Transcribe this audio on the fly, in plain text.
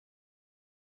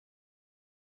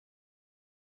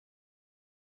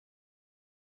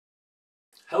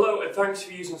Hello and thanks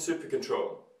for using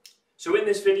SuperControl. So in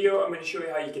this video I'm going to show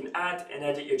you how you can add and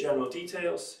edit your general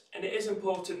details, and it is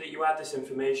important that you add this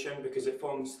information because it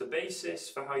forms the basis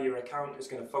for how your account is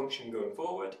going to function going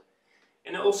forward,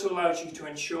 and it also allows you to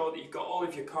ensure that you've got all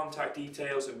of your contact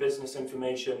details and business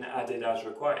information added as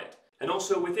required. And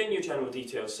also within your general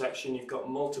details section you've got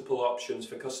multiple options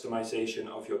for customization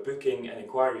of your booking and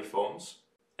inquiry forms,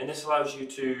 and this allows you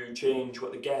to change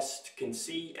what the guest can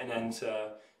see and enter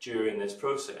during this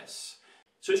process.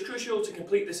 So it's crucial to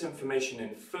complete this information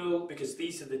in full because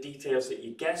these are the details that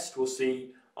your guest will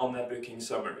see on their booking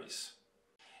summaries.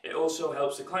 It also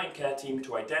helps the client care team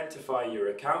to identify your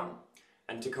account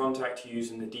and to contact you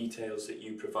using the details that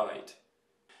you provide.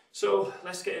 So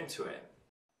let's get into it.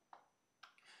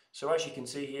 So as you can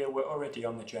see here, we're already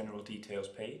on the general details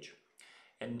page,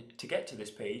 and to get to this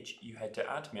page you head to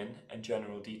admin and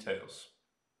general details.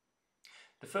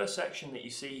 The first section that you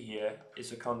see here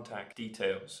is the contact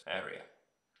details area,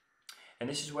 and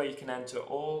this is where you can enter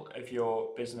all of your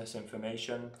business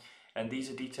information, and these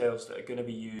are details that are going to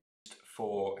be used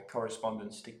for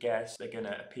correspondence to guests. They're going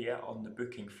to appear on the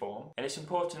booking form, and it's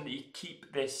important that you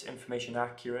keep this information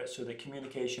accurate so that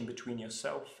communication between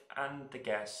yourself and the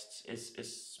guests is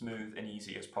as smooth and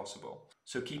easy as possible.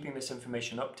 So keeping this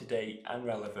information up to date and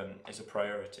relevant is a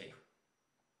priority.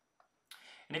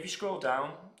 And if you scroll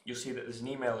down, you'll see that there's an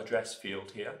email address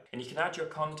field here, and you can add your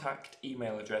contact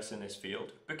email address in this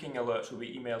field. Booking alerts will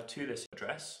be emailed to this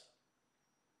address,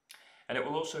 and it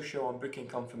will also show on booking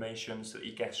confirmations that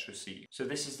your guests receive. So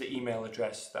this is the email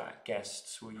address that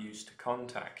guests will use to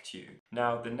contact you.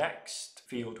 Now the next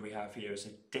field we have here is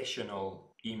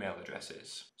additional email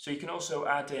addresses. So you can also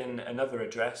add in another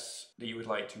address that you would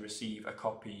like to receive a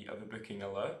copy of a booking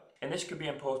alert. And this could be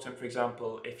important, for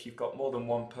example, if you've got more than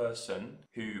one person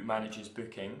who manages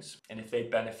bookings, and if they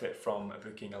benefit from a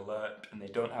booking alert and they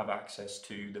don't have access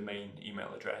to the main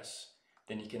email address,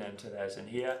 then you can enter theirs in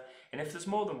here. And if there's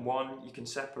more than one, you can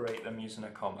separate them using a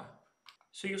comma.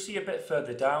 So you'll see a bit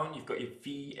further down, you've got your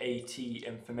VAT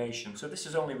information. So this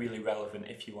is only really relevant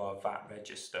if you are VAT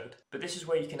registered. But this is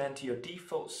where you can enter your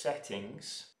default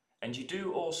settings, and you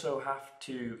do also have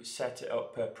to set it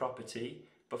up per property.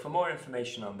 But for more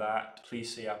information on that,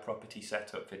 please see our property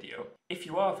setup video. If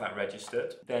you are VAT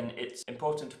registered, then it's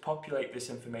important to populate this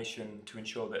information to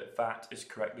ensure that VAT is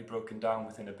correctly broken down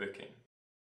within a booking.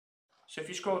 So if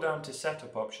you scroll down to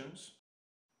setup options,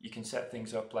 you can set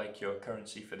things up like your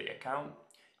currency for the account.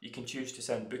 You can choose to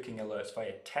send booking alerts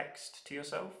via text to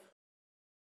yourself.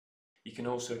 You can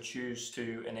also choose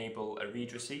to enable a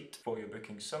read receipt for your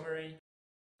booking summary.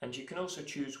 And you can also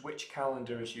choose which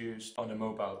calendar is used on a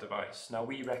mobile device. Now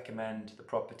we recommend the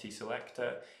property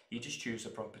selector. You just choose a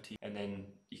property and then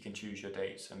you can choose your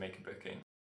dates and make a booking.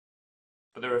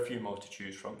 But there are a few more to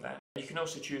choose from there. You can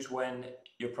also choose when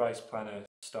your price planner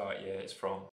start year is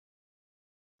from.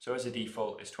 So as a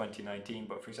default it's 2019,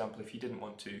 but for example if you didn't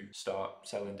want to start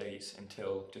selling dates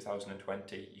until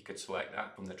 2020, you could select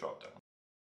that from the drop down.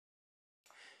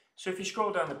 So if you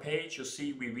scroll down the page, you'll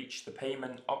see we reach the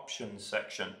payment options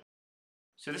section.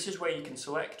 So this is where you can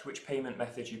select which payment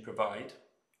method you provide,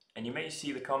 and you may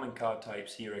see the common card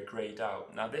types here are greyed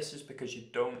out. Now this is because you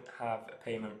don't have a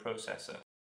payment processor.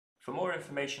 For more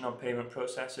information on payment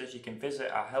processors, you can visit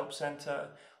our help center,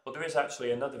 or there is actually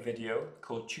another video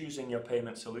called Choosing Your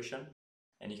Payment Solution,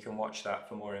 and you can watch that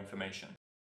for more information.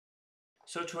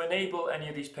 So to enable any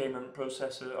of these payment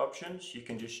processor options, you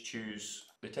can just choose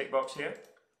the tick box here.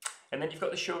 And then you've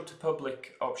got the show to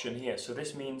public option here. So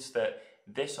this means that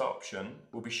this option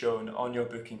will be shown on your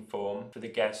booking form for the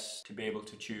guests to be able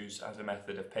to choose as a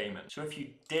method of payment. So if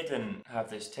you didn't have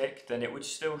this ticked, then it would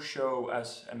still show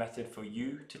as a method for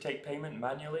you to take payment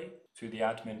manually through the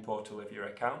admin portal of your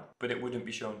account, but it wouldn't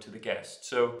be shown to the guest.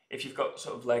 So if you've got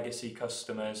sort of legacy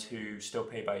customers who still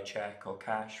pay by check or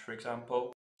cash, for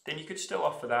example, then you could still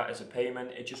offer that as a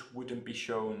payment. It just wouldn't be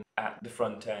shown at the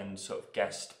front end sort of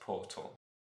guest portal.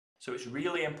 So it's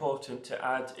really important to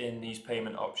add in these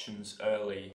payment options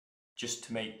early, just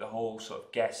to make the whole sort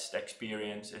of guest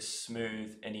experience as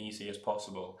smooth and easy as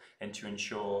possible, and to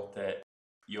ensure that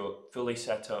you're fully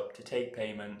set up to take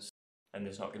payments and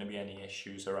there's not going to be any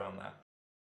issues around that.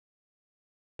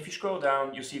 If you scroll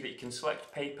down, you'll see that you can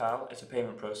select PayPal as a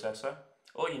payment processor.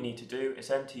 All you need to do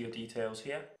is enter your details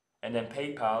here, and then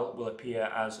PayPal will appear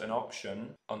as an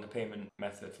option on the payment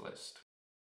method list.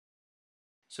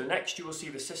 So next you will see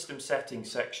the system settings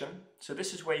section. So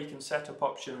this is where you can set up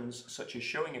options such as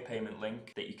showing a payment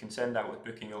link that you can send out with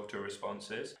booking auto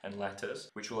responses and letters,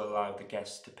 which will allow the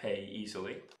guest to pay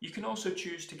easily. You can also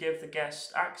choose to give the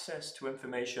guest access to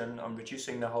information on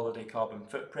reducing the holiday carbon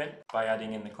footprint by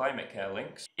adding in the climate care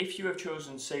links. If you have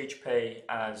chosen Sage Pay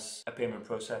as a payment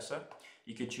processor,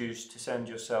 you can choose to send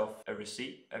yourself a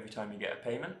receipt every time you get a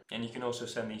payment, and you can also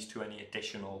send these to any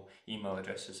additional email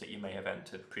addresses that you may have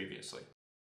entered previously.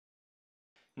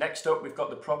 Next up, we've got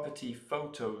the property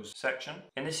photos section,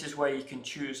 and this is where you can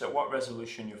choose at what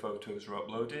resolution your photos are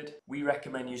uploaded. We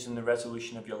recommend using the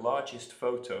resolution of your largest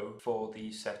photo for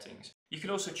these settings. You can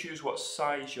also choose what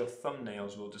size your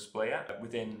thumbnails will display at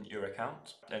within your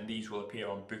account, and these will appear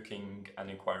on booking and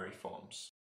inquiry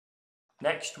forms.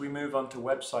 Next, we move on to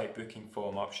website booking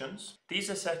form options. These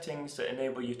are settings that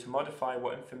enable you to modify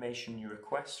what information you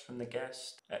request from the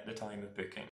guest at the time of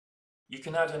booking. You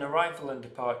can add an arrival and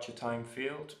departure time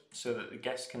field so that the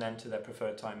guest can enter their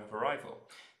preferred time of arrival.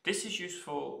 This is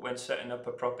useful when setting up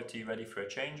a property ready for a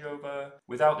changeover.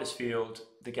 Without this field,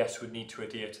 the guest would need to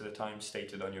adhere to the time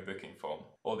stated on your booking form,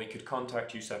 or they could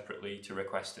contact you separately to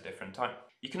request a different time.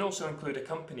 You can also include a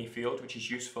company field, which is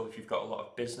useful if you've got a lot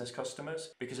of business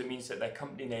customers, because it means that their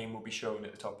company name will be shown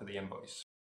at the top of the invoice.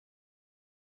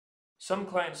 Some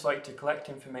clients like to collect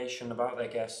information about their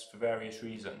guests for various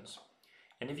reasons.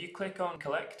 And if you click on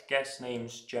Collect Guest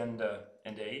Names, Gender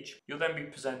and Age, you'll then be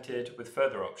presented with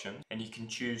further options, and you can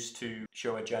choose to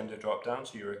show a gender drop-down,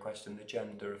 so you're requesting the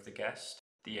gender of the guest,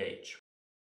 the age.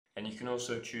 And you can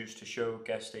also choose to show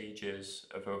guest ages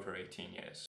of over 18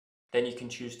 years. Then you can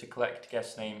choose to collect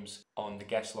guest names on the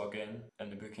guest login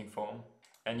and the booking form,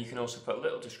 and you can also put a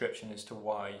little description as to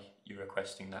why you're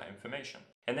requesting that information.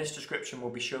 And this description will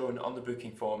be shown on the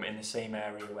booking form in the same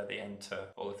area where they enter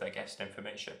all of their guest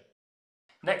information.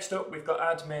 Next up, we've got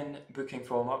admin booking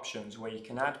form options where you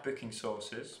can add booking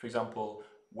sources, for example,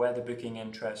 where the booking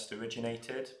interest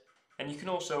originated. And you can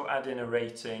also add in a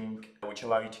rating which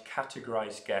allow you to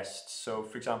categorize guests. So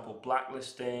for example,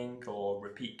 blacklisting or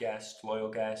repeat guests, loyal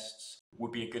guests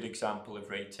would be a good example of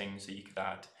ratings that you could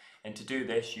add. And to do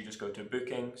this, you just go to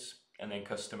bookings and then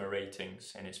customer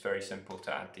ratings, and it's very simple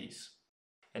to add these.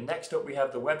 And next up we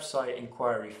have the website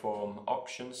inquiry form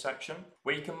options section,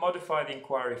 where you can modify the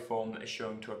inquiry form that is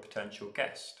shown to a potential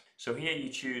guest. So here you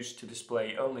choose to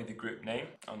display only the group name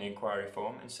on the inquiry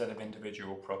form instead of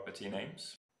individual property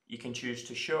names. You can choose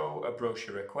to show a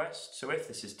brochure request, so if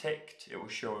this is ticked, it will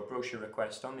show a brochure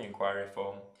request on the inquiry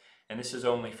form, and this is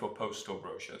only for postal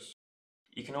brochures.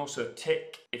 You can also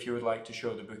tick if you would like to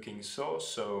show the booking source,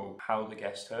 so how the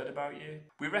guest heard about you.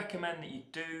 We recommend that you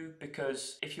do,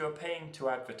 because if you are paying to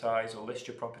advertise or list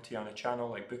your property on a channel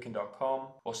like booking.com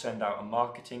or send out a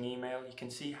marketing email, you can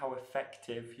see how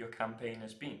effective your campaign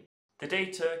has been. The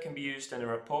data can be used in a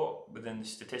report within the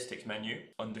statistics menu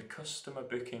under customer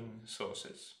booking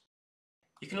sources.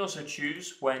 You can also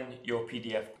choose when your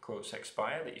PDF quotes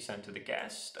expire that you send to the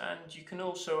guest, and you can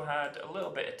also add a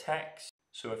little bit of text.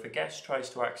 So if a guest tries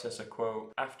to access a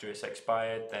quote after it's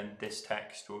expired, then this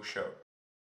text will show.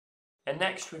 And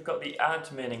next we've got the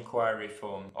admin inquiry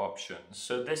form options.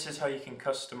 So this is how you can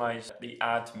customize the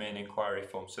admin inquiry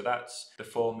form. So that's the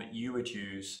form that you would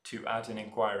use to add an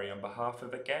inquiry on behalf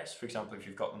of a guest, for example if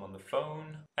you've got them on the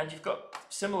phone. And you've got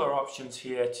similar options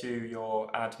here to your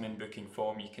admin booking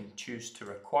form. You can choose to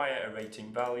require a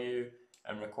rating value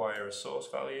and require a source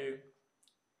value.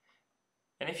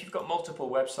 And if you've got multiple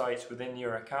websites within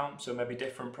your account, so maybe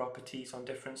different properties on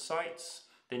different sites,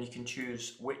 then you can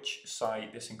choose which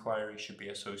site this inquiry should be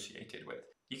associated with.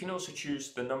 You can also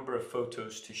choose the number of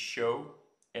photos to show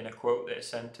in a quote that is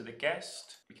sent to the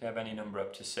guest. We can have any number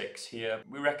up to 6 here.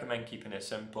 We recommend keeping it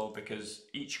simple because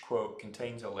each quote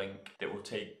contains a link that will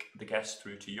take the guest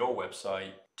through to your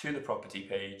website, to the property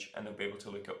page, and they'll be able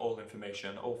to look at all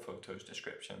information, all photos,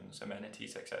 descriptions,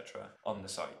 amenities, etc. on the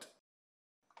site.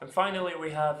 And finally,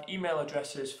 we have email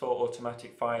addresses for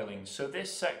automatic filing. So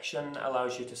this section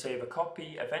allows you to save a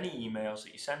copy of any emails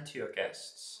that you send to your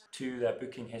guests to their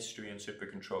booking history in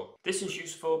SuperControl. This is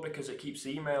useful because it keeps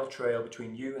the email trail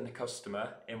between you and the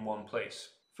customer in one place.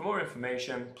 For more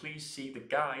information, please see the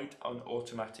guide on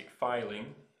automatic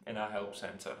filing in our Help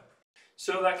Center.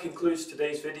 So that concludes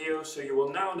today's video. So you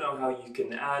will now know how you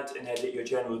can add and edit your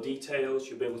general details.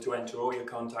 You'll be able to enter all your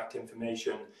contact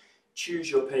information,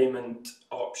 choose your payment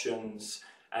options,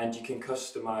 and you can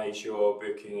customize your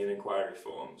booking and inquiry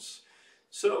forms.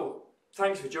 So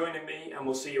thanks for joining me, and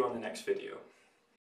we'll see you on the next video.